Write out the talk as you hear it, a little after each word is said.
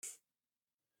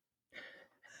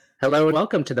Hello and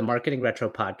welcome to the Marketing Retro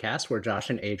podcast, where Josh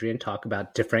and Adrian talk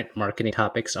about different marketing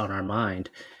topics on our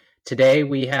mind. Today,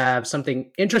 we have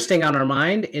something interesting on our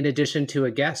mind in addition to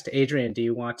a guest. Adrian, do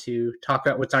you want to talk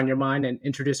about what's on your mind and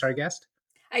introduce our guest?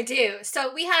 I do.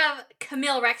 So we have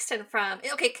Camille Rexton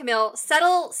Camille,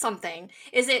 settle something.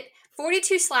 Is it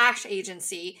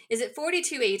 42/agency? Is it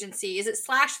 42 agency? Is it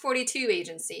 /42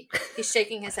 agency? He's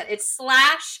shaking his head. It's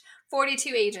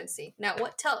 /42 agency. Now,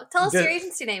 tell us your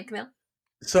agency name, Camille.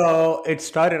 So it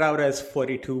started out as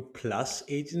 42 Plus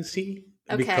Agency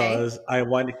because I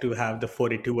wanted to have the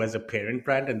 42 as a parent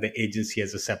brand and the agency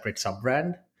as a separate sub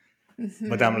brand. Mm-hmm.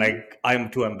 But I'm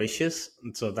too ambitious.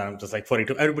 And so then I'm just like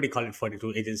 42. Everybody call it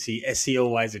 42 Agency. SEO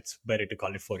wise, it's better to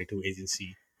call it 42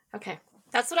 Agency. Okay.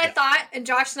 That's what I thought. And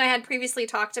Josh and I had previously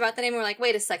talked about the name. We're like,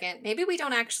 wait a second. Maybe we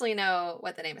don't actually know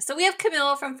what the name is. So we have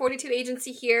Camille from 42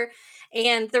 Agency here.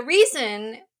 And the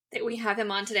reason that we have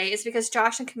him on today is because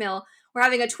Josh and Camille were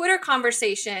having a Twitter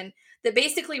conversation that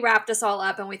basically wrapped us all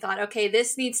up. And we thought, okay,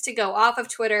 this needs to go off of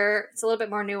Twitter. It's a little bit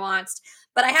more nuanced.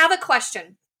 But I have a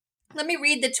question. Let me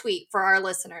read the tweet for our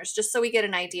listeners, just so we get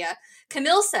an idea.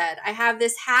 Camille said, I have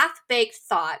this half-baked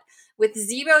thought with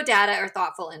zero data or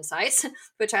thoughtful insights,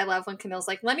 which I love when Camille's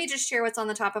like, let me just share what's on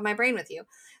the top of my brain with you.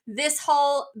 This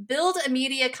whole build a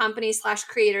media company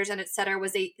 /creators and etc.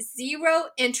 was a zero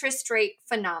interest rate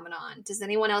phenomenon. Does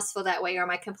anyone else feel that way, or am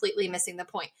I completely missing the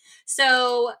point?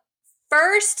 So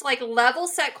first, level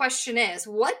set question is,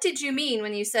 what did you mean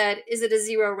when you said, is it a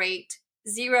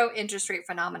zero interest rate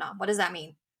phenomenon? What does that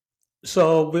mean?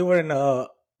 So we were in a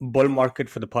bull market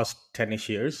for the past 10-ish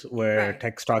years where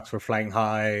tech stocks were flying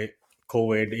high.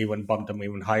 COVID even bumped them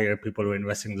even higher. People were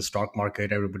investing in the stock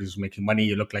market. Everybody was making money.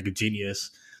 You looked like a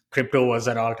genius. Crypto was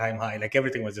at all-time high.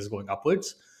 Everything was just going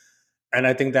upwards. And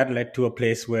I think that led to a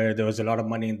place where there was a lot of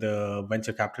money in the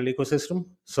venture capital ecosystem.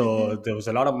 So there was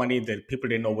a lot of money that people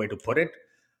didn't know where to put it.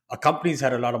 Companies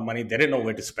had a lot of money. They didn't know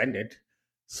where to spend it.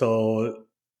 So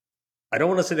I don't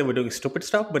want to say they were doing stupid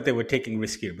stuff, but they were taking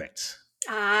riskier bets.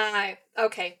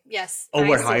 Okay. Yes.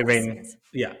 Over hiring.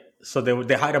 Yeah. So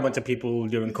they hired a bunch of people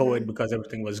during COVID because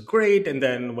everything was great. And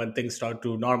then when things started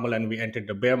to normal and we entered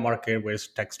the bear market where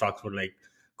tech stocks were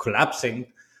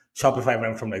collapsing, Shopify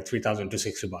went from $3,000 to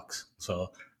 $60.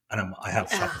 So, and I have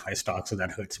Shopify stock, so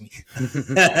that hurts me.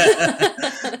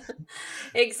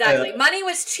 Exactly. Money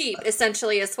was cheap,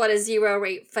 essentially, is what a zero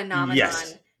rate phenomenon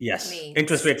Yes. means.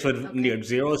 Interest rates were near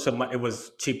zero, so it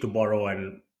was cheap to borrow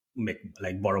and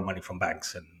borrow money from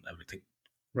banks and everything.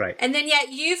 Right. And then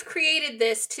yet you've created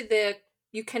this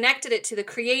you connected it to the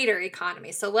creator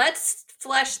economy. So let's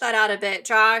flesh that out a bit.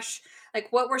 Josh,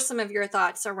 what were some of your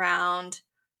thoughts around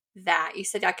that? You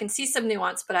said I can see some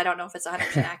nuance, but I don't know if it's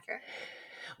 100% accurate.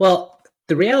 Well,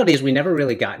 the reality is we never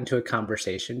really got into a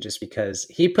conversation just because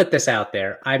he put this out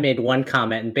there. I made one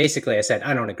comment and basically I said,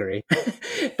 I don't agree.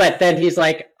 But then he's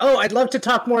like, oh, I'd love to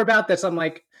talk more about this. I'm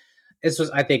like,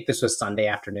 I think this was Sunday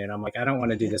afternoon. I'm like, I don't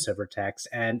want to do this over text.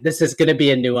 And this is going to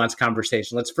be a nuanced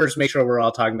conversation. Let's first make sure we're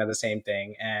all talking about the same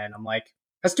thing. And I'm like,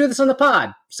 let's do this on the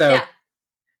pod. So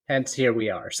hence here we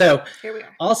are. So here we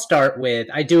are. I'll start with,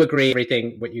 I do agree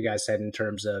everything what you guys said in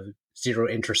terms of zero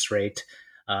interest rate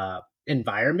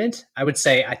environment. I would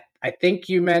say, I think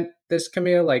you meant this,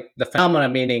 Camille, the phenomena,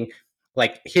 meaning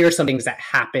here are some things that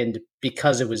happened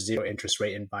because it was zero interest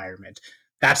rate environment.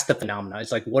 That's the phenomena.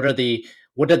 It's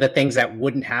what are the things that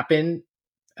wouldn't happen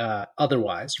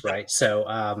otherwise, right?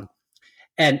 So,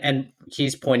 and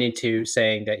he's pointing to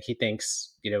saying that he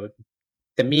thinks,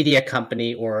 the media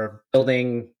company or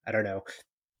building, I don't know,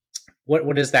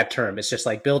 what is that term? It's just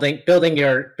building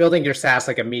your SaaS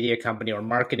like a media company or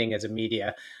marketing as a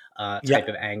media type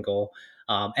of angle.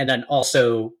 And then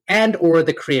also, or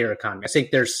the creator economy. I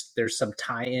think there's some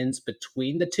tie-ins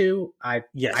between the two. I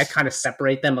kind of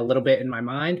separate them a little bit in my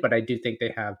mind, but I do think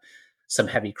they have some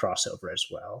heavy crossover as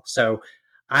well. So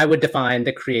I would define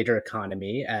the creator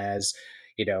economy as,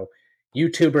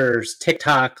 YouTubers,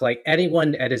 TikTok,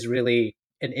 anyone that is really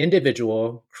an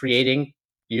individual creating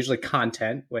usually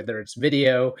content, whether it's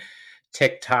video,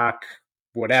 TikTok,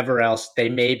 whatever else. They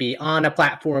may be on a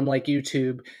platform like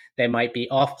YouTube. They might be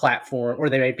off platform, or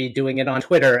they might be doing it on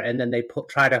Twitter. And then they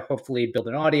try to hopefully build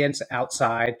an audience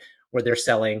outside where they're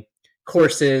selling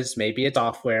courses, maybe a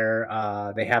software.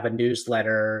 They have a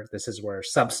newsletter. This is where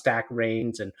Substack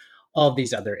reigns and all of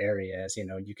these other areas.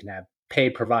 You can have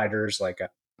paid providers like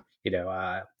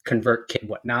ConvertKit,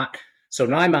 whatnot. So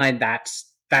in my mind, that's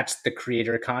the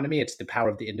creator economy. It's the power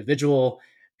of the individual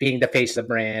being the face of the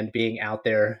brand, being out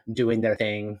there, doing their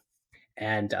thing,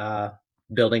 and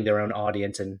building their own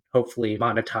audience and hopefully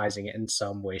monetizing it in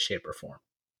some way, shape, or form.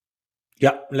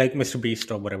 Yeah, like Mr.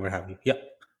 Beast or whatever happened. Yeah.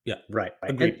 Yeah. Right.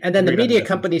 Agreed. And then the Agreed on media that.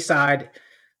 company side,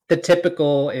 the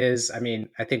typical is, I mean,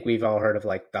 I think we've all heard of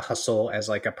like the hustle as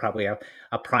like probably a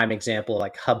prime example,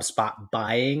 like HubSpot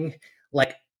buying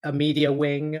like a media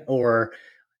wing, or,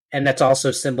 and that's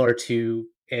also similar to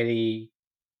any,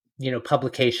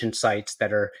 publication sites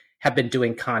that have been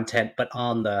doing content, but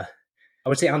on the, I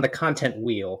would say on the content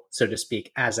wheel, so to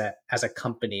speak, as a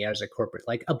company, as a corporate,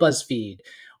 like a BuzzFeed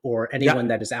or anyone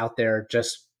that is out there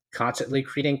just constantly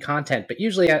creating content, but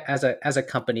usually as a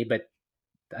company. But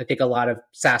I think a lot of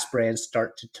SaaS brands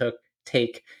start to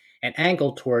take an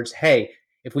angle towards, hey,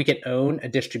 if we can own a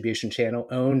distribution channel,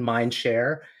 own mind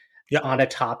share on a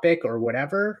topic or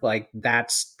whatever, like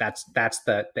that's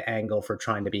the angle for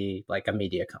trying to be like a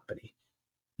media company.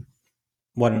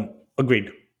 One agreed.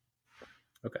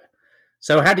 Okay.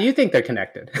 So how do you think they're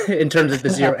connected in terms of the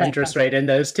zero interest rate in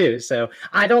those two? So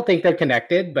I don't think they're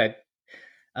connected, but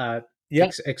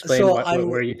explain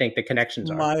where you think the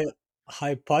connections are. My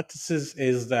hypothesis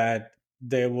is that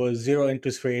there was zero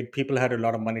interest rate. People had a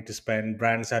lot of money to spend.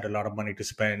 Brands had a lot of money to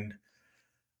spend.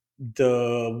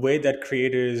 The way that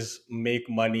creators make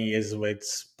money is with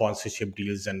sponsorship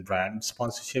deals and brand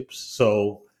sponsorships.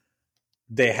 So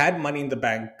they had money in the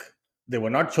bank. They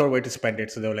were not sure where to spend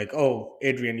it. So they were like, oh,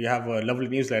 Adrian, you have a lovely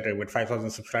newsletter with 5,000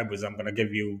 subscribers. I'm going to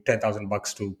give you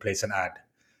 $10,000 to place an ad.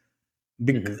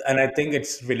 And I think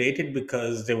it's related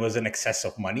because there was an excess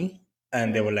of money.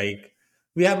 And they were like,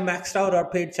 we have maxed out our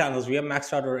paid channels. We have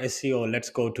maxed out our SEO. Let's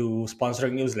go to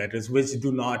sponsoring newsletters, which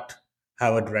do not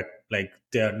have a direct, like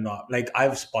they're not, like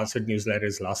I've sponsored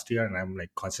newsletters last year and I'm like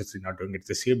consciously not doing it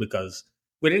this year because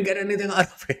we didn't get anything out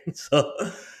of it. So...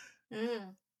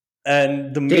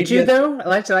 And the did you though?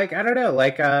 Like I don't know.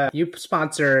 Like you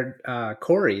sponsored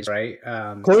Corey's, right?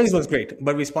 Corey's was great,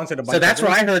 but we sponsored a bunch. So that's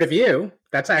where I heard of you.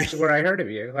 That's actually where I heard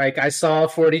of you. Like I saw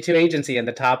 42 Agency in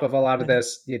the top of a lot of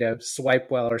this,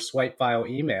 swipe well or swipe file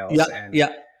emails.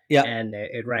 And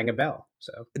it rang a bell.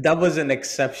 So that was an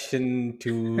exception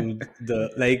to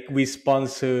the like we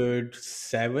sponsored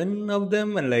 7 of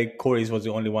them, and like Corey's was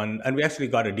the only one, and we actually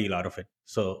got a deal out of it.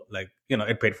 So like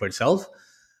it paid for itself.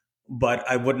 But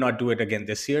I would not do it again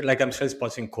this year. Like I'm still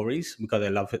sponsoring Corey's because I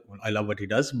love it. I love what he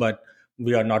does, but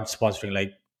we are not sponsoring.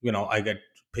 Like, I get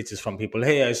pitches from people.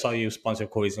 Hey, I saw you sponsor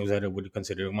Corey's newsletter. Would you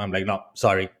consider it? I'm like, no,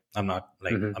 sorry. I'm not.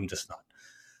 Like, I'm just not.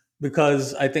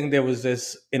 Because I think there was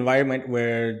this environment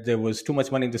where there was too much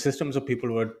money in the system. So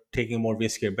people were taking more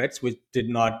riskier bets, which did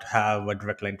not have a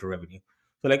direct line to revenue.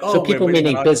 So like, so people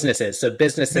meaning businesses. So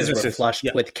businesses were flushed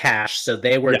with cash. So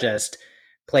they were just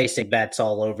placing bets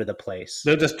all over the place.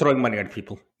 They're just throwing money at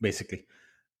people, basically.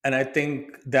 And I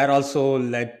think that also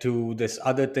led to this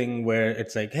other thing where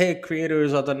it's like, hey,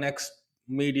 creators are the next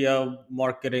media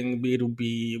marketing,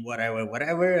 B2B,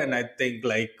 whatever. And I think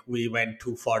like we went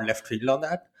too far left field on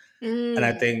that. And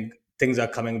I think things are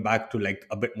coming back to like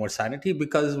a bit more sanity,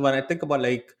 because when I think about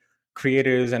like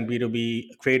creators and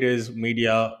B2B, creators,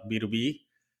 media, B2B,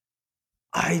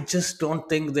 I just don't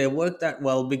think they work that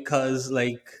well because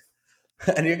like,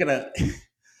 and you're gonna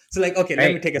so like okay,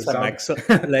 let me take a step back. So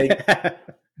like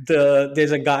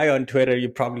there's a guy on Twitter, you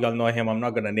probably all know him, I'm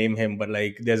not gonna name him, but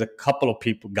like there's a couple of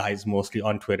guys mostly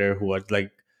on Twitter who are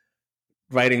like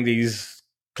writing these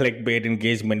clickbait,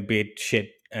 engagement bait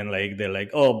shit, and like they're like,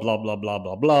 oh, blah blah blah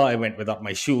blah blah, I went without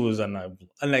my shoes, and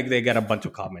like they get a bunch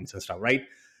of comments and stuff, right?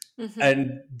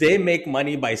 And they make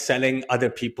money by selling other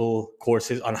people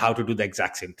courses on how to do the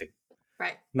exact same thing.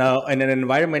 Right. Now, in an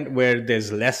environment where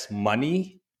there's less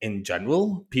money in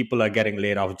general, people are getting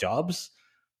laid off jobs.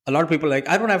 A lot of people are like,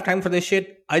 I don't have time for this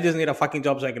shit. I just need a fucking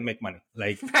job so I can make money.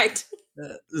 Like, right.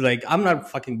 Like I'm not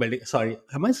fucking building. Sorry,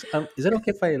 am I? Is it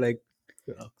okay if I like?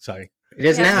 Sorry, it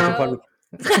is now.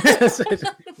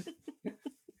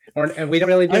 And we don't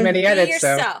really do many edits,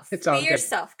 so it's all good. Be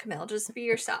yourself, Kamil. Just be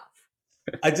yourself.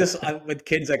 With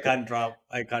kids, I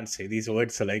can't say these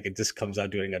words, so like it just comes out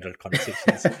during adult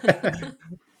conversations.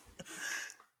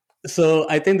 So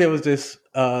I think there was this,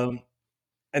 and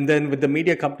then with the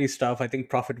media company stuff, I think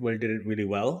Profitwell did it really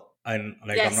well. And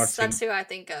like, yes, I'm not saying, that's who I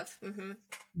think of.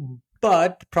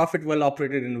 But Profitwell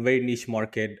operated in a very niche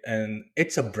market, and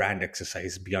it's a brand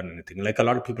exercise beyond anything. Like a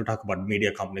lot of people talk about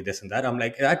media company, this and that. I'm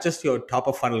like, that's just your top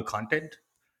of funnel content.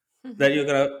 That you're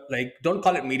gonna like, don't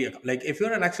call it media. Like if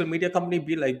you're an actual media company,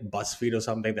 be like BuzzFeed or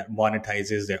something that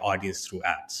monetizes their audience through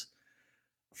ads.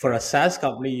 For a SaaS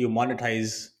company, you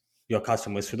monetize your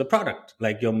customers through the product.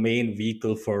 Like your main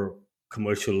vehicle for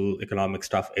commercial economic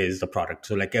stuff is the product.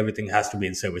 So like everything has to be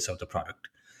in service of the product.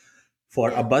 For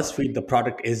a BuzzFeed, the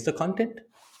product is the content.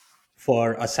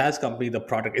 For a SaaS company, the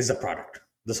product is the product,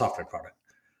 the software product.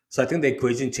 So I think the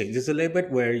equation changes a little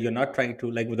bit where you're not trying to,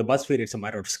 like with the BuzzFeed, it's a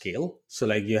matter of scale. So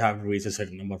like you have to reach a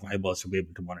certain number of eyeballs to be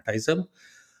able to monetize them.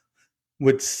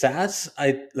 With SaaS,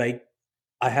 I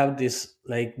have this,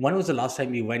 like, when was the last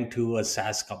time you went to a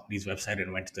SaaS company's website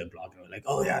and went to their blog and were like,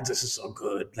 oh yeah, this is so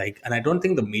good. Like, and I don't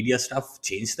think the media stuff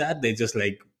changed that. They just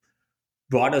like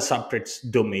brought a separate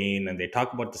domain and they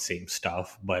talk about the same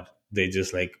stuff, but they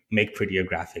just like make prettier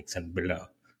graphics and build a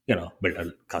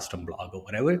custom blog or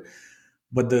whatever.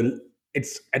 But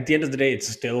it's at the end of the day, it's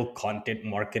still content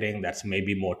marketing that's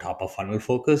maybe more top of funnel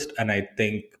focused. And I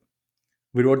think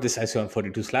we wrote this essay on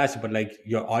 42 slash, but like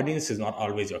your audience is not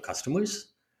always your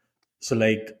customers. So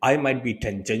like I might be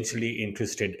tangentially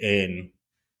interested in,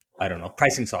 I don't know,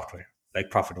 pricing software, like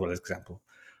Profitable example,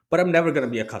 but I'm never going to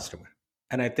be a customer.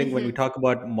 And I think when we talk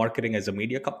about marketing as a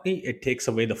media company, it takes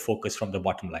away the focus from the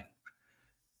bottom line.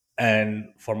 And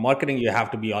for marketing, you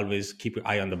have to be always keep your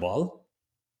eye on the ball,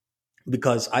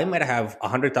 because I might have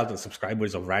 100,000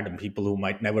 subscribers of random people who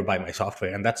might never buy my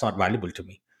software, and that's not valuable to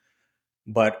me.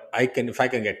 But if I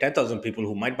can get 10,000 people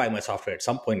who might buy my software at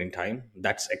some point in time,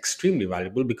 that's extremely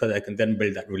valuable, because I can then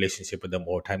build that relationship with them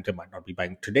over time. They might not be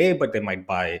buying today, but they might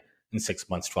buy in 6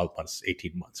 months, 12 months,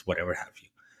 18 months, whatever have you.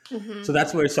 So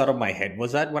that's where sort of my head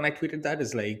was at when I tweeted that,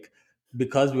 is like,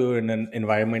 because we were in an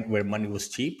environment where money was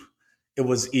cheap, it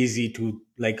was easy to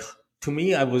like, to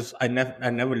me, I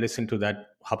never listened to that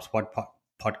HubSpot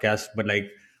podcast, but like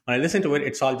when I listened to it,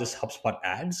 it's all just HubSpot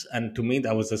ads. And to me,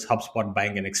 that was just HubSpot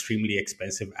buying an extremely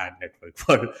expensive ad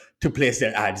network to place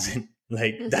their ads in.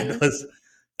 Like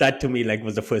that to me, like,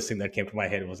 was the first thing that came to my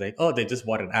head. It was like, oh, they just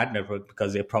bought an ad network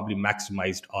because they probably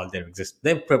maximized all their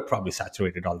they've probably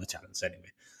saturated all the channels anyway.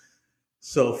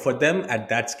 So for them at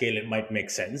that scale, it might make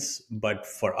sense, but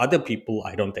for other people,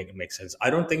 I don't think it makes sense.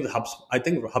 I don't think I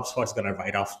think HubSpot's going to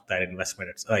write off that investment.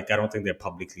 It's like, I don't think they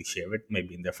publicly share it.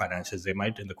 Maybe in their financials, they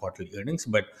might in the quarterly earnings,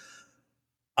 but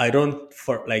I don't,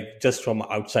 for like, just from an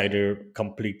outsider,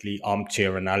 completely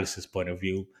armchair analysis point of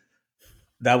view,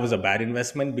 that was a bad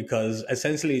investment, because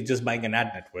essentially it's just buying an ad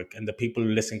network, and the people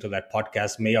listening to that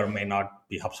podcast may or may not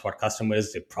be HubSpot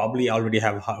customers. They probably already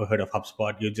have heard of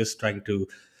HubSpot. You're just trying to,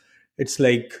 it's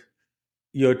like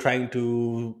you're trying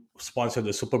to sponsor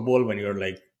the Super Bowl when you're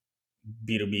like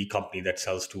B2B company that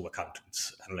sells to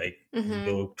accountants, and like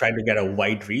you're trying to get a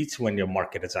wide reach when your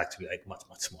market is actually like much,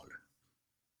 much smaller.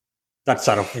 That's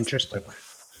sort of interesting.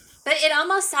 But it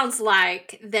almost sounds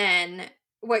like then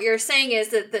what you're saying is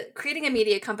that creating a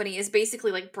media company is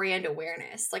basically like brand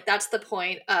awareness. Like that's the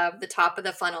point of the top of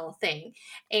the funnel thing.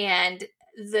 And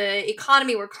the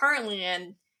economy we're currently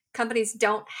in, companies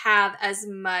don't have as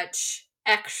much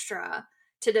extra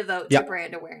to devote to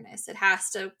brand awareness. It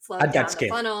has to flow at down that scale.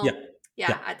 the funnel.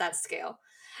 Yeah, at that scale.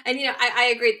 And,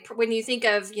 I agree. When you think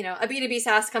of, a B2B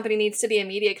SaaS company needs to be a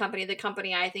media company, the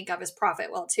company I think of is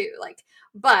Profitwell too. Like,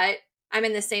 but I'm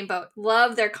in the same boat.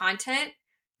 Love their content,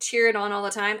 cheer it on all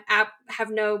the time. Have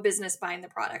no business buying the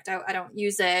product. I don't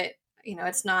use it.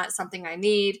 It's not something I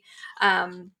need.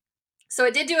 So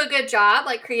it did do a good job,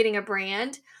 like creating a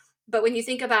brand. But when you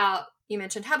think about, you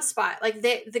mentioned HubSpot, like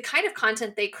the kind of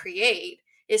content they create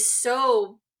is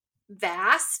so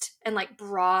vast and like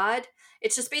broad.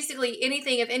 It's just basically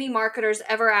anything. If any marketer's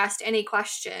ever asked any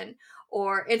question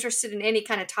or interested in any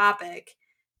kind of topic,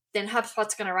 then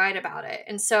HubSpot's going to write about it.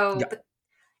 And so but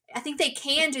I think they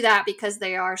can do that because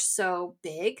they are so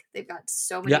big. They've got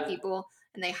so many people,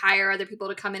 and they hire other people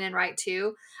to come in and write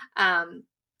too. And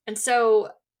so,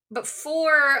 but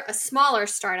for a smaller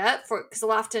startup, because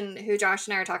often who Josh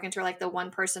and I are talking to are like the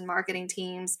one-person marketing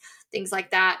teams, things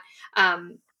like that.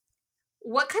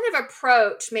 What kind of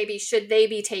approach maybe should they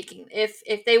be taking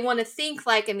if they want to think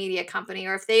like a media company,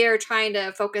 or if they are trying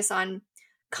to focus on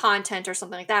content or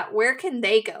something like that? Where can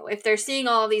they go if they're seeing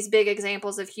all these big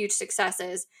examples of huge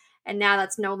successes and now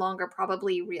that's no longer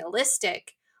probably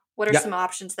realistic? What are some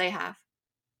options they have?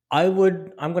 I'm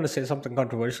going to say something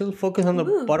controversial. Focus on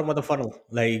the bottom of the funnel.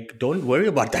 Like, don't worry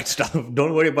about that stuff.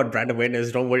 Don't worry about brand awareness.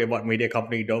 Don't worry about media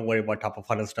company. Don't worry about top of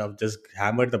funnel stuff. Just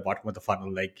hammer the bottom of the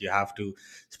funnel. Like, you have to,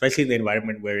 especially in the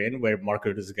environment we're in, where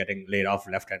marketers are getting laid off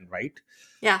left and right.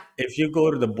 Yeah. If you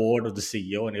go to the board or the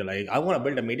CEO and you're like, I want to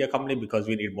build a media company because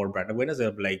we need more brand awareness,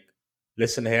 they're like,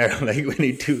 listen here, like we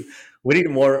need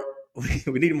more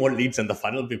leads in the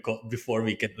funnel before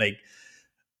we can, like,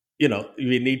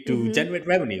 we need to generate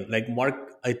revenue. Like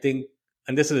I think,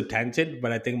 and this is a tangent,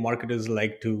 but I think marketers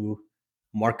like to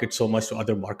market so much to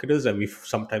other marketers that we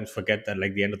sometimes forget that,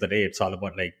 like, the end of the day, it's all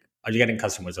about, like, are you getting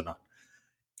customers or not?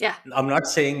 Yeah. I'm not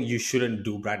saying you shouldn't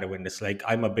do brand awareness. Like,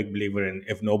 I'm a big believer in,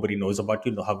 if nobody knows about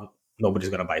you, nobody's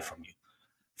going to buy from you.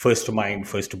 First to mind,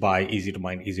 first to buy, easy to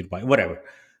mind, easy to buy, whatever.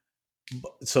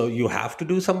 So you have to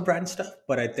do some brand stuff,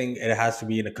 but I think it has to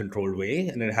be in a controlled way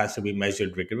and it has to be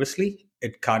measured rigorously.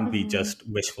 It can't be Mm-hmm. just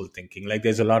wishful thinking. Like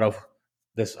there's a lot of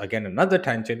this, again, another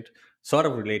tangent, sort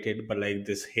of related, but like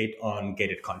this hate on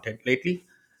gated content lately.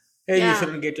 Hey, you Yeah.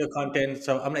 shouldn't get your content.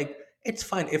 So I'm like, it's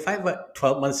fine. If I have a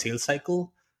 12-month sales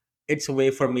cycle, it's a way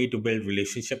for me to build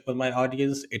relationship with my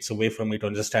audience. It's a way for me to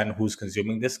understand who's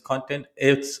consuming this content.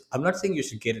 I'm not saying you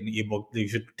should get an ebook, you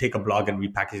should take a blog and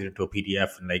repackage it into a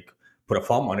PDF and like put a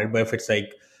form on it. But if it's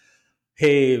like,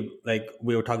 hey, like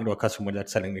we were talking to a customer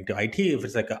that's selling into IT, if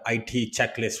it's like an IT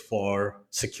checklist for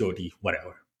security,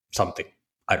 whatever, something,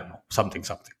 I don't know, something.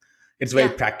 It's very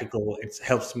Yeah. practical. It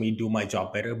helps me do my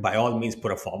job better. By all means,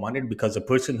 put a form on it, because the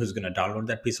person who's going to download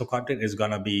that piece of content is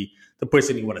going to be the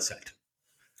person you want to sell to.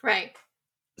 Right.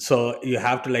 So you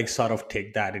have to like sort of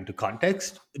take that into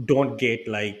context. Don't get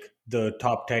like the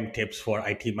top 10 tips for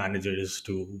IT managers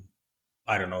to,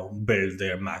 I don't know, build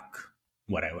their Mac,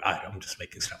 whatever. I'm just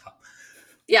making stuff up.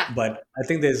 Yeah. But I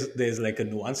think there's like a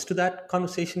nuance to that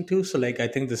conversation too. So like I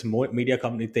think this media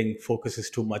company thing focuses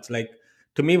too much. Like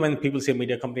to me, when people say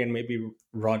media company, and maybe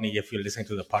Ronnie, if you're listening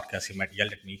to the podcast, he might yell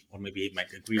at me, or maybe he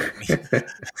might agree with me.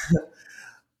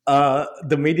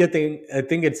 The media thing, I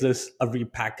think it's just a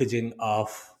repackaging of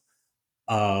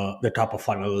the top of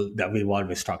funnel that we've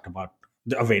always talked about,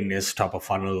 the awareness, top of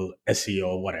funnel,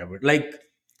 SEO, whatever. Like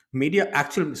media,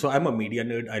 actually, so I'm a media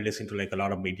nerd. I listen to like a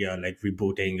lot of media, like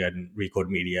Rebooting and Recode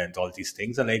Media and all these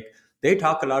things. And like they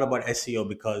talk a lot about SEO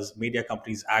because media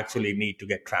companies actually need to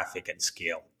get traffic and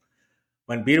scale.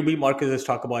 When B2B marketers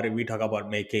talk about it, we talk about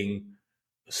making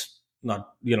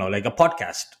not, like a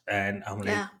podcast. And I'm like,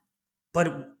 Yeah.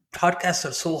 but podcasts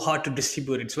are so hard to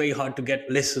distribute. It's very hard to get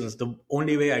listens. The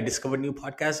only way I discover new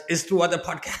podcasts is through other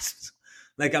podcasts.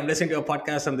 Like I'm listening to a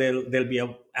podcast and there'll be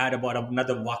a ad about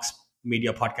another Vox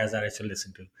Media podcast that I should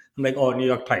listen to. I'm like, oh, New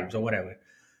York Times or whatever.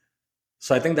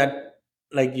 So I think that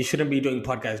like you shouldn't be doing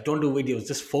podcasts. Don't do videos.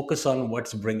 Just focus on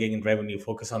what's bringing in revenue.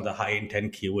 Focus on the high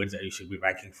intent keywords that you should be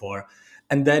ranking for.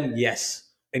 And then yes,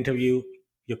 interview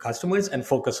your customers and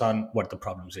focus on what the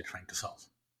problems they're trying to solve.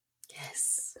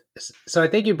 Yes. So I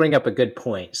think you bring up a good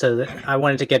point. So I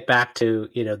wanted to get back to,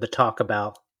 the talk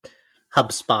about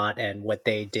HubSpot and what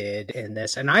they did in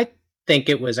this. And I think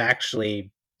it was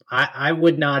actually, I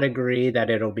would not agree that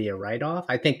it'll be a write-off.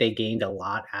 I think they gained a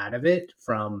lot out of it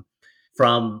from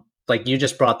like you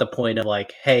just brought the point of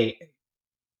like, hey,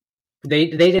 they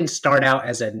didn't start out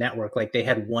as a network. Like they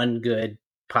had one good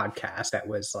podcast that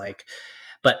was like,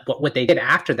 but what they did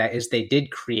after that is they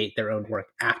did create their own work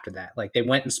after that. Like they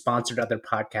went and sponsored other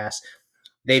podcasts.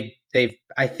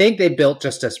 I think they built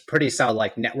just a pretty solid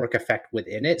like network effect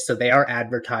within it. So they are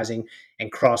advertising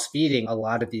and cross feeding a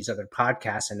lot of these other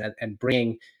podcasts and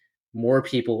bringing more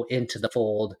people into the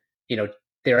fold.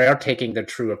 They are taking the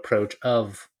true approach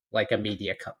of like a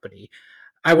media company.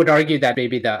 I would argue that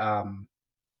maybe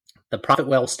the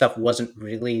Profitwell stuff wasn't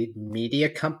really media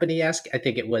company-esque. I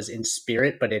think it was in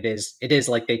spirit, but it is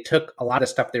like they took a lot of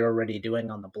stuff they were already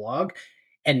doing on the blog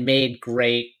and made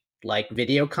great like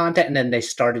video content, and then they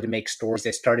started to make stories.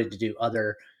 They started to do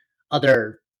other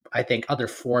I think other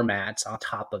formats on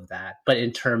top of that. But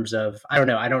in terms of I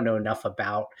don't know enough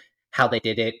about how they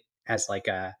did it as like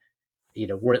a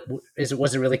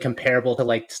was it really comparable to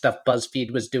like stuff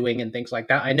BuzzFeed was doing and things like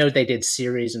that. I know they did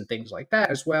series and things like that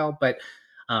as well, but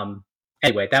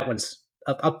anyway, that one's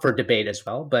up for debate as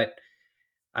well. But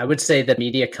I would say the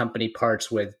media company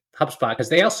parts with HubSpot, because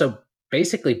they also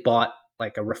basically bought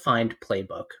like a refined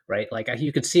playbook, right? Like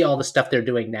you could see all the stuff they're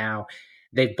doing now.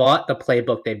 They bought the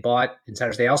playbook, they bought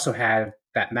insiders. They also had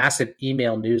that massive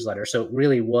email newsletter. So it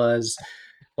really was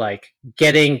like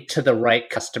getting to the right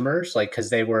customers, like, because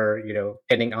they were,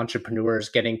 getting entrepreneurs,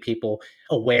 getting people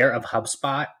aware of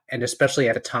HubSpot. And especially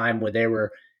at a time where they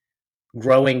were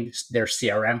growing their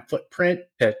CRM footprint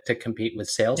to compete with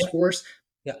Salesforce.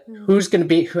 Yeah. Who's going to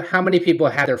be, how many people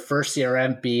had their first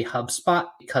CRM be HubSpot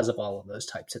because of all of those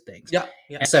types of things? Yeah.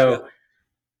 And so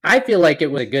I feel like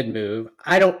it was a good move.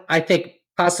 I think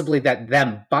possibly that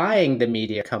them buying the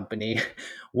media company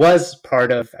was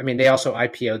part of, they also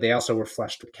IPO, they also were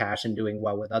flushed with cash and doing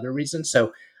well with other reasons.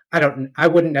 So I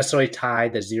wouldn't necessarily tie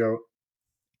the zero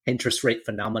interest rate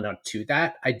phenomenon to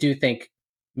that. I do think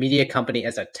media company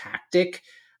as a tactic,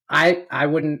 I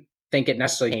wouldn't think it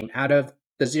necessarily came out of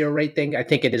the zero rate thing. I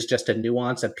think it is just a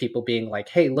nuance of people being like,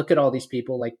 hey, look at all these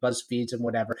people like BuzzFeeds and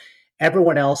whatever.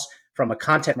 Everyone else from a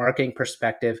content marketing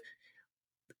perspective,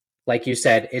 like you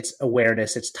said, it's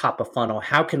awareness, it's top of funnel.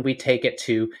 How can we take it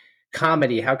to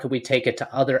comedy? How can we take it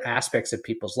to other aspects of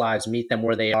people's lives, meet them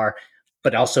where they are,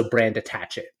 but also brand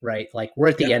attach it, right? Like we're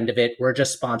at the end of it. We're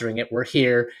just sponsoring it. We're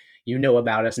here. you know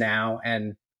about us now.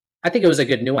 And I think it was a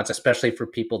good nuance, especially for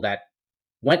people that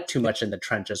went too much in the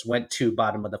trenches, went too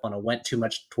bottom of the funnel, went too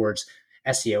much towards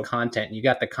SEO content. You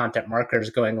got the content marketers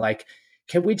going like,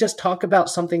 can we just talk about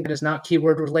something that is not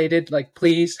keyword related? Like,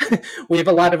 please, we have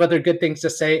a lot of other good things to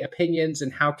say, opinions,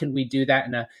 and how can we do that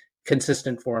in a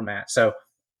consistent format? So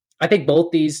I think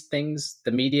both these things,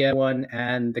 the media one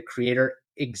and the creator,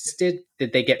 existed.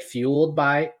 Did they get fueled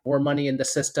by more money in the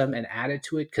system and added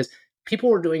to it? Because people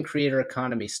were doing creator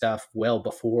economy stuff well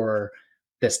before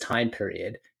this time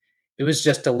period. It was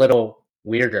just a little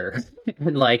weirder.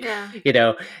 And like,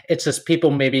 it's just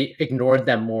people maybe ignored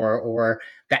them more, or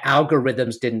the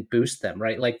algorithms didn't boost them,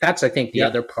 right? Like that's, I think, the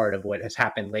other part of what has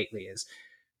happened lately is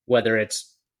whether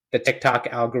it's the TikTok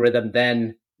algorithm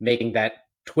then making that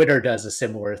Twitter does a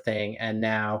similar thing, and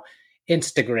now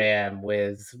Instagram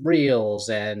with Reels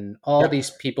and all these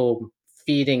people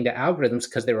feeding the algorithms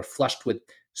because they were flushed with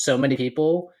so many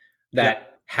people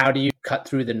that how do you cut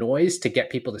through the noise to get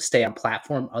people to stay on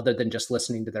platform other than just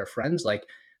listening to their friends? Like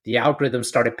the algorithm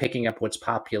started picking up what's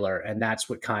popular, and that's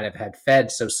what kind of had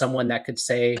fed. So someone that could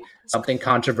say something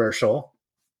controversial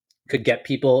could get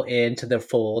people into the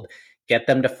fold, get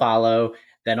them to follow,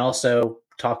 then also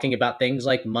talking about things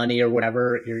like money or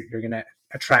whatever, you're going to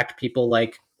attract people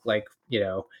like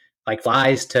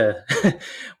flies to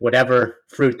whatever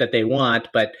fruit that they want,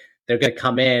 but they're going to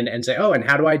come in and say, oh, and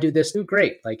how do I do this? Oh,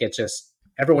 great. Like it's just,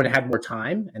 everyone had more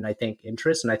time and I think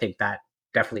interest. And I think that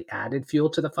definitely added fuel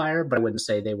to the fire, but I wouldn't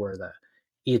say they were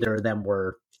either of them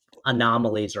were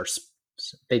anomalies, or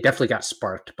they definitely got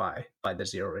sparked by the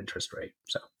zero interest rate.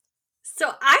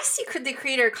 So I see the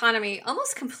creator economy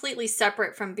almost completely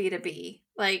separate from B2B.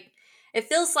 Like it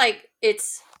feels like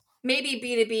it's maybe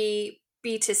B2B,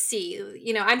 B2C.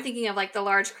 You know, I'm thinking of like the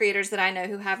large creators that I know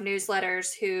who have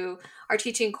newsletters, who are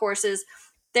teaching courses.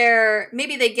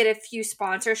 Maybe they get a few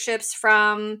sponsorships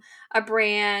from a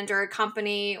brand or a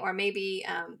company, or maybe,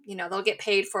 they'll get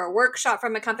paid for a workshop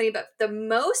from a company. But the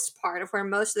most part of where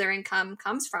most of their income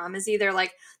comes from is either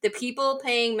like the people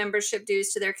paying membership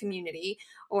dues to their community,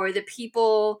 or the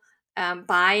people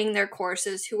buying their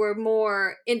courses who are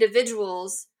more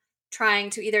individuals trying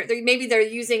to maybe they're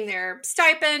using their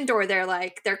stipend or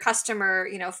their customer,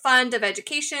 fund of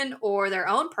education, or their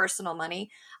own personal money.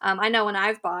 I know when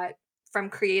I've bought from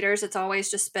creators, it's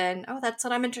always just been, oh, that's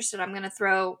what I'm interested in. I'm going to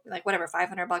throw like whatever,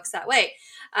 $500 that way.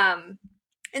 And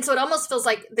so it almost feels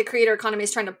like the creator economy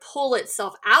is trying to pull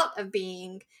itself out of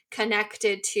being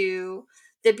connected to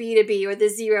the B2B or the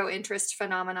zero interest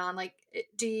phenomenon. Like,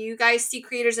 do you guys see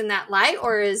creators in that light,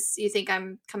 or you think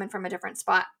I'm coming from a different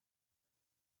spot?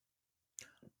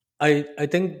 I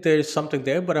think there's something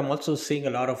there, but I'm also seeing a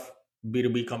lot of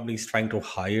B2B companies trying to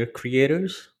hire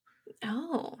creators.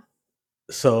 Oh.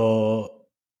 So,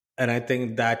 and I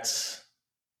think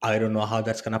I don't know how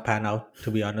that's going to pan out,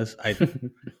 to be honest. I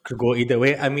could go either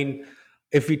way. I mean,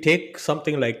 if we take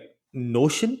something like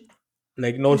Notion,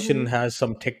 has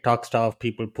some TikTok stuff.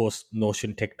 People post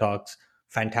Notion TikToks.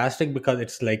 Fantastic, because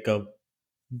it's like a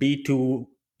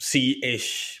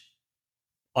B2C-ish,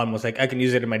 almost like I can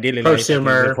use it in my daily life.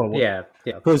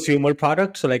 Prosumer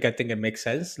product. So like, I think it makes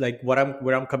sense. Like where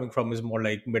I'm coming from is more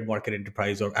like mid-market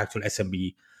enterprise or actual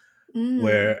SMB,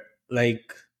 where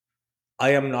like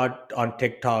I am not on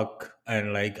TikTok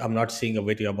and like I'm not seeing a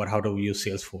video about how to use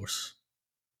Salesforce,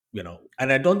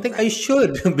 and I don't think I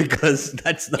should because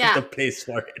that's not the place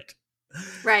for it.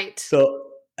 Right. So,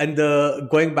 and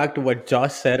going back to what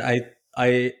Josh said,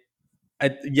 I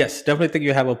yes, definitely think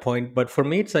you have a point. But for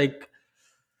me, it's like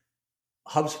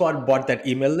HubSpot bought that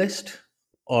email list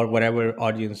or whatever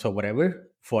audience or whatever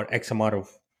for X amount of $1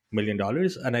 million.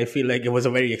 And I feel like it was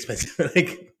a very expensive,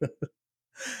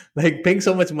 like paying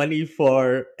so much money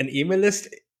for an email list.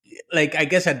 Like, I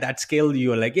guess at that scale,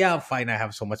 you're like, yeah, fine. I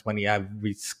have so much money.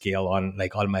 We scale on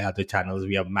like all my other channels.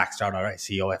 We have maxed out our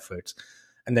SEO efforts.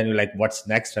 And then you're like, what's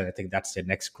next? And I think that's the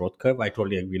next growth curve. I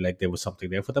totally agree. Like there was something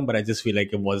there for them, but I just feel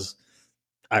like it was,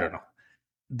 I don't know.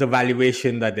 The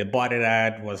valuation that they bought it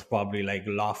at was probably like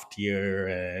loftier,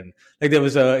 and like there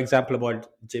was an example about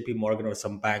JP Morgan or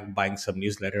some bank buying some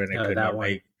newsletter, and it turned out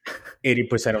like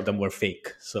 80% of them were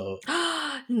fake. So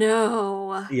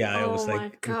no, it was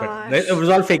like it was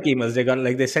all fake emails.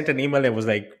 They sent an email, it was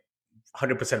like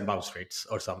 100% bounce rates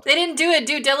or something. They didn't do a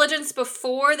due diligence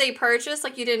before they purchased,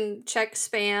 like you didn't check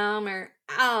spam or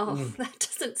that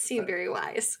doesn't seem very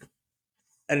wise.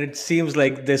 And it seems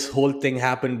like this whole thing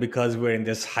happened because we're in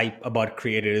this hype about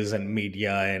creators and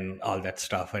media and all that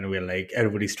stuff. And we're like,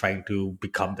 everybody's trying to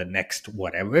become the next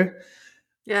whatever.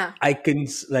 Yeah. I can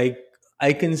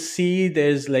see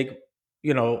there's like,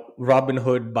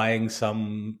 Robinhood buying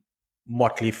some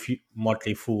Motley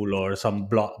Fool or some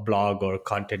blog or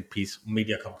content piece,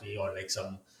 media company, or like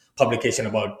some publication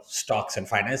about stocks and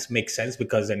finance makes sense,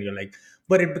 because then you're like,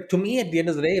 but to me, at the end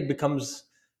of the day, it becomes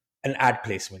an ad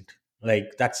placement.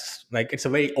 Like that's like, it's a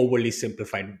very overly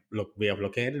simplified way of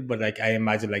looking at it. But like, I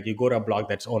imagine like you go to a blog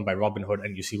that's owned by Robinhood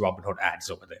and you see Robinhood ads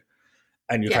over there,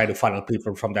 and you try to funnel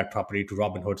people from that property to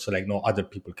Robinhood, so like no other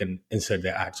people can insert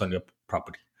their ads on your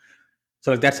property.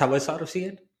 So like that's how I sort of see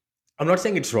it. I'm not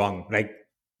saying it's wrong, like,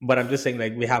 but I'm just saying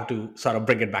like we have to sort of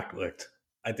bring it back to earth.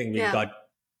 I think we got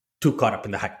too caught up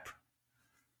in the hype.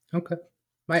 Okay.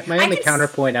 My only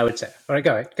counterpoint, I would say. All right,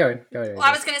 go ahead. Well,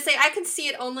 I was going to say, I can see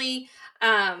it only,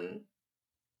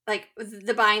 like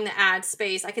the buying the ad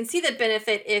space. I can see the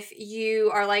benefit if you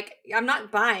are like, I'm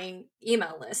not buying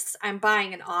email lists. I'm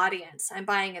buying an audience. I'm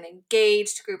buying an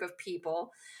engaged group of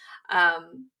people.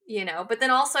 But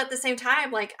then also at the same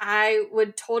time, like I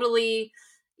would totally,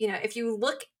 if you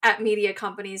look at media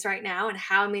companies right now and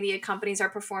how media companies are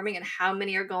performing and how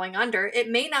many are going under, it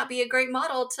may not be a great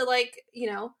model to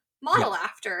model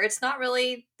after. It's not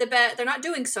really the best. They're not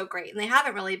doing so great, and they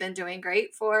haven't really been doing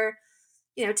great for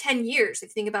 10 years if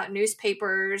you think about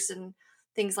newspapers and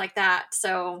things like that.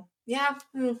 So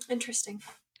interesting.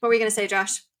 What were you going to say,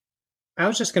 Josh? I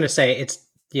was just going to say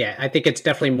I think it's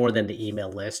definitely more than the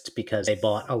email list, because they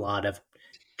bought a lot of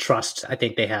trust. I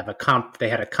think they have they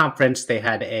had a conference,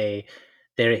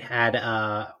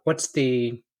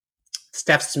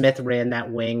 Steph Smith ran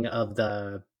that wing of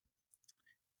the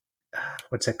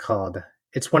what's it called?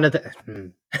 It's one of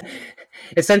the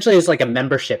essentially it's like a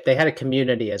membership. They had a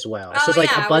community as well. So it's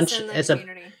like a bunch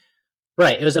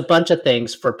Right. It was a bunch of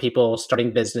things for people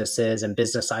starting businesses and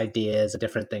business ideas and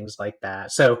different things like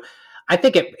that. So I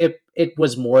think it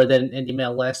was more than an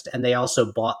email list, and they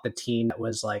also bought the team that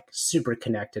was like super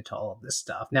connected to all of this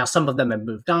stuff. Now, some of them have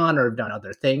moved on or have done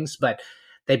other things, but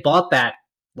they bought that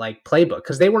like playbook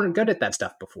because they weren't good at that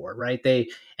stuff before, right?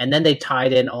 And then they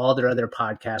tied in all their other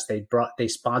podcasts. They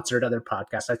sponsored other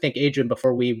podcasts. I think, Adrian,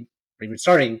 before we were even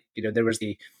starting, there was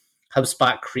the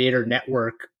HubSpot Creator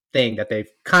Network thing that they've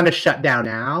kind of shut down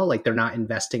now. Like they're not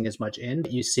investing as much in,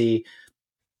 but you see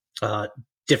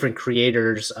different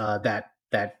creators that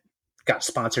got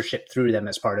sponsorship through them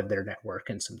as part of their network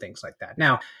and some things like that.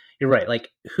 Now, you're right.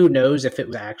 Like, who knows if it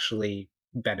was actually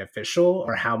beneficial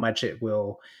or how much it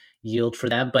will yield for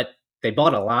them, but they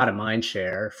bought a lot of mind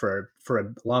share for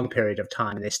a long period of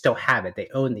time, and they still have it. They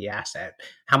own the asset.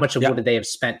 How much of what did they have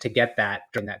spent to get that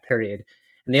during that period?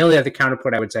 And the only other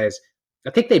counterpoint I would say is,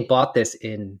 I think they bought this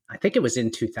I think it was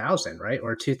in 2000, right?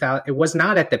 Or 2000. It was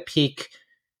not at the peak.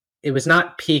 It was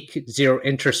not peak zero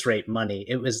interest rate money.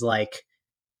 It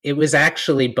was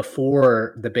actually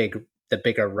before the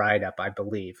bigger write up, I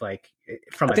believe, like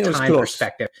from a time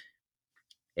perspective.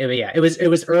 It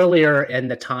was earlier in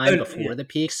the time before the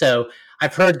peak. So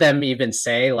I've heard them even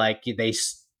say like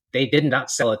they did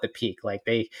not sell at the peak. Like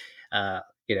they,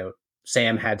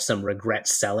 Sam had some regret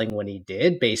selling when he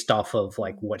did, based off of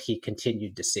like what he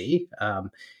continued to see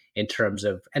in terms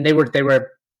of, and they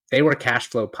were cash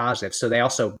flow positive. So they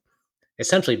also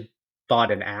essentially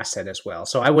bought an asset as well.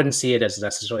 So I wouldn't see it as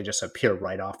necessarily just a pure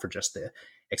write-off for just the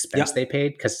expense they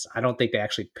paid, because I don't think they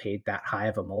actually paid that high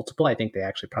of a multiple. I think they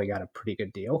actually probably got a pretty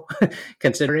good deal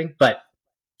considering, but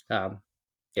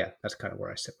that's kind of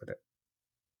where I sit with it.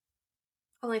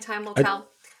 Only time will tell.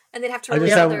 And they'd have to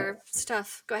release other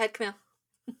stuff. Go ahead, Camille.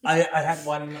 I had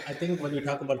one. I think when we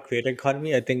talk about creator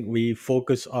economy, I think we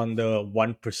focus on the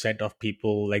 1% of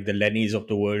people, like the Lennys of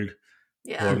the world,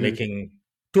 who are making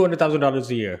 $200,000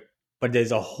 a year. But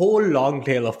there's a whole long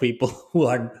tail of people who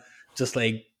are just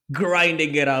like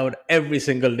grinding it out every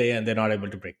single day, and they're not able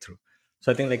to break through.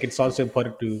 So I think like it's also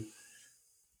important to,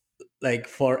 like,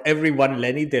 for every one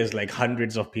Lenny, there's like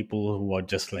hundreds of people who are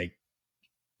just like,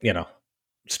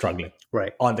 struggling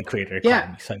on the creator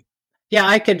economy side. Yeah,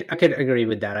 I could agree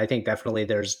with that. I think definitely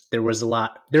there's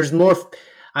more.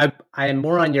 I am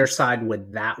more on your side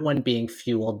with that one being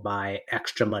fueled by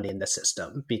extra money in the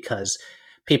system, because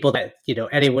people that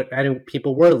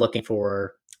people were looking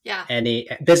for. Yeah. Any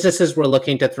businesses were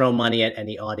looking to throw money at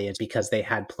any audience because they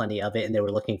had plenty of it, and they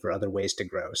were looking for other ways to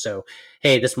grow. So,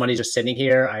 hey, this money's just sitting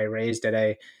here. I raised at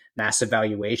a massive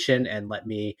valuation, and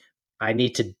I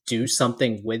need to do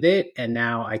something with it. And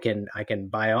now I can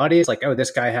buy audience. Like, oh, this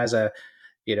guy has a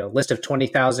list of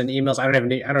 20,000 emails. I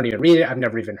don't even read it. I've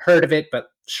never even heard of it.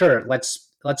 But sure, let's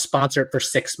sponsor it for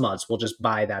 6 months. We'll just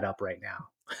buy that up right now.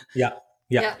 Yeah,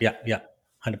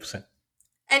 100%.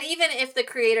 And even if the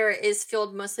creator is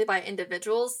fueled mostly by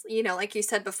individuals, like you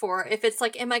said before, if it's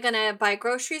like, am I going to buy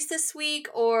groceries this week,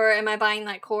 or am I buying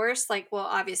that course? Like, well,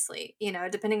 obviously,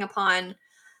 depending upon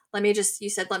you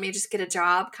said, let me just get a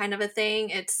job kind of a thing.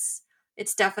 It's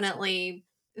definitely,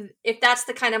 if that's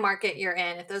the kind of market you're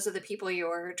in, if those are the people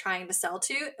you're trying to sell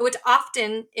to, which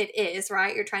often it is,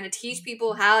 right? You're trying to teach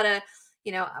people how to,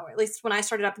 or at least when I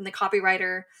started up in the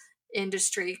copywriter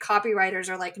industry, copywriters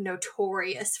are like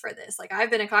notorious for this. Like, I've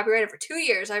been a copywriter for 2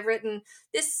 years. I've written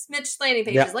this much landing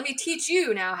pages. Yeah. Let me teach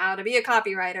you now how to be a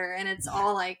copywriter. And it's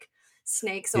all like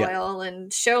snake's oil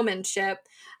and showmanship.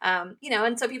 And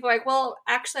so people are like, well,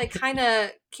 actually I kind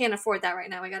of can't afford that right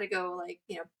now. I got to go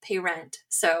pay rent.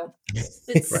 So it's,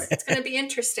 it's going to be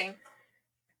interesting.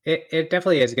 It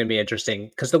definitely is going to be interesting,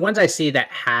 because the ones I see that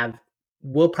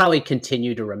will probably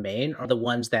continue to remain are the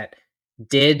ones that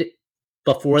did,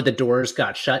 before the doors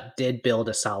got shut, did build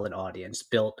a solid audience,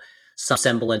 built some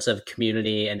semblance of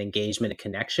community and engagement and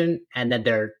connection. And then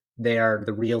they are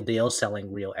the real deal,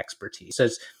 selling real expertise. So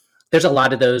there's a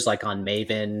lot of those like on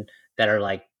Maven that are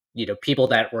like, people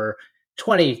that were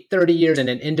 20, 30 years in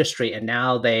an industry, and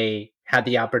now they had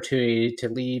the opportunity to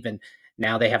leave, and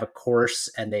now they have a course,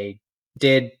 and they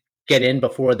did get in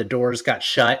before the doors got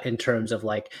shut in terms of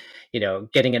like,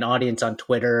 getting an audience on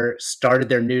Twitter, started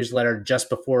their newsletter just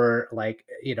before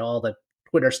all the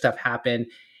Twitter stuff happened.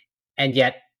 And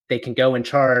yet they can go and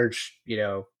charge,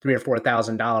 $3,000 or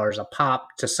 $4,000 a pop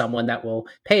to someone that will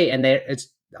pay. And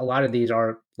a lot of these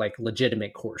are like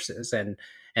legitimate courses.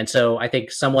 And so I think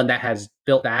someone that has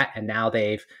built that, and now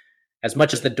they've, as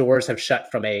much as the doors have shut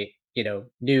from a,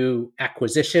 new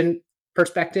acquisition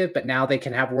perspective, but now they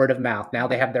can have word of mouth. Now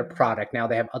they have their product. Now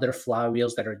they have other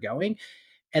flywheels that are going,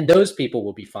 and those people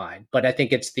will be fine. But I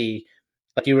think it's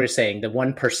like you were saying, the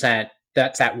 1%,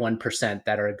 that's that 1%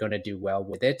 that are going to do well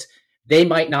with it. They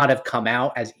might not have come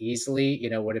out as easily,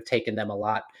 would have taken them a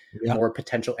lot more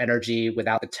potential energy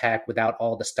without the tech, without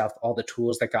all the stuff, all the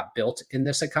tools that got built in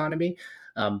this economy.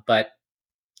 But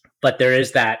there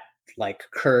is that like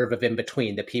curve of in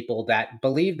between, the people that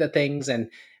believe the things, and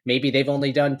maybe they've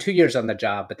only done 2 years on the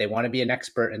job, but they want to be an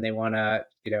expert, and they want to,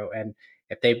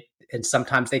 and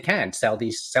sometimes they can sell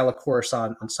a course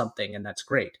on something, and that's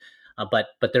great. But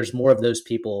there's more of those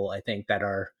people, I think, that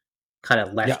are kind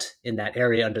of left in that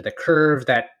area under the curve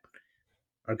that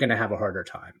are going to have a harder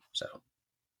time. So.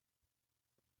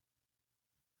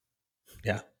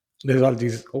 Yeah. There's all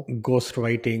these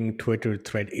ghostwriting Twitter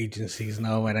thread agencies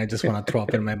now, and I just want to throw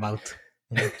up in my mouth.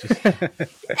 And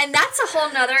that's a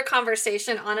whole nother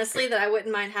conversation, honestly, that I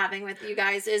wouldn't mind having with you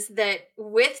guys, is that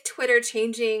with Twitter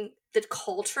changing the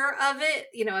culture of it,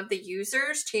 of the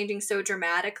users changing so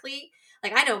dramatically.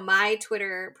 Like, I know my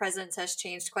Twitter presence has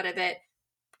changed quite a bit.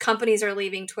 Companies are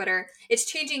leaving Twitter. It's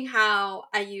changing how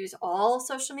I use all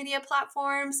social media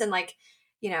platforms, and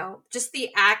just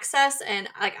the access. And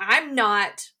like, I'm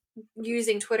not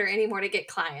using Twitter anymore to get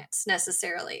clients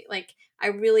necessarily. Like, I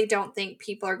really don't think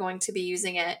people are going to be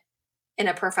using it in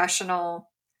a professional,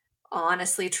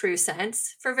 honestly, true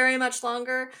sense for very much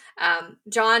longer.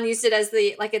 John used it as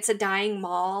it's a dying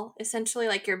mall, essentially.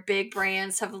 Like, your big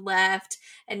brands have left,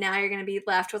 and now you're going to be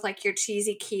left with like your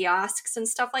cheesy kiosks and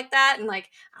stuff like that. And like,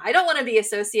 I don't want to be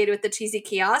associated with the cheesy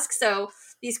kiosk. So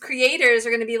these creators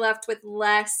are going to be left with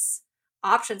less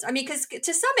options. I mean, because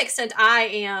to some extent, I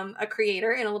am a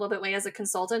creator in a little bit way as a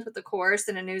consultant with the course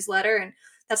and a newsletter, and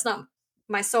that's not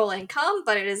my sole income,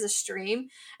 but it is a stream.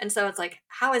 And so it's like,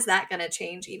 how is that going to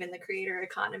change even the creator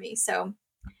economy? So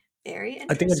very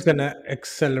interesting. I think it's going to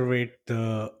accelerate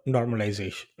the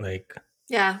normalization. Like,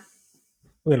 it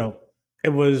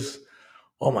was,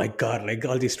 oh my God, like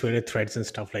all these Twitter threads and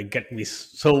stuff, like get me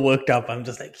so worked up. I'm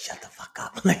just like, shut the fuck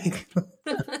up. Like,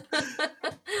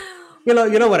 you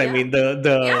know what I mean?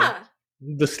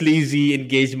 The sleazy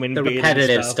engagement, the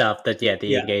repetitive stuff that the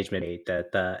engagement rate,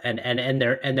 and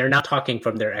they're not talking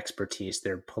from their expertise,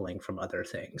 they're pulling from other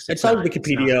things. It's all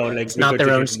Wikipedia, it's not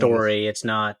their own story. It's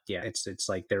not it's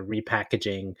like they're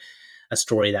repackaging a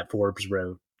story that Forbes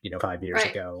wrote 5 years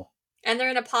ago, and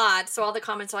they're in a pod, so all the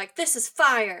comments are like, this is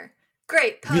fire,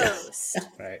 great post.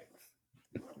 Right.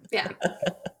 Yeah,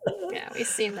 we've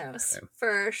seen those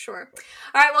for sure.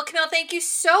 All right, well, Camille, thank you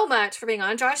so much for being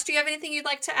on. Josh, do you have anything you'd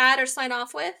like to add or sign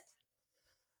off with?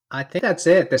 I think that's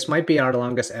it. This might be our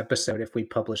longest episode if we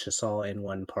publish this all in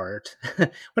one part,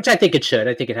 which I think it should.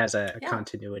 I think it has a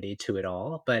continuity to it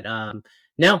all. But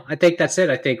no, I think that's it.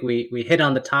 I think we hit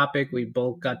on the topic. We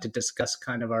both got to discuss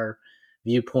kind of our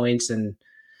viewpoints and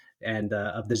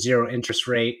of the zero interest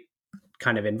rate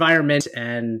kind of environment,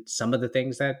 and some of the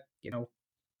things that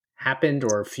happened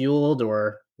or fueled,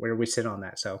 or where we sit on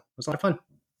that. So it was a lot of fun.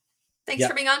 Thanks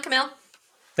for being on, Camille.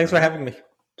 Thanks for having me.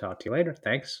 Talk to you later.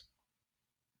 Thanks.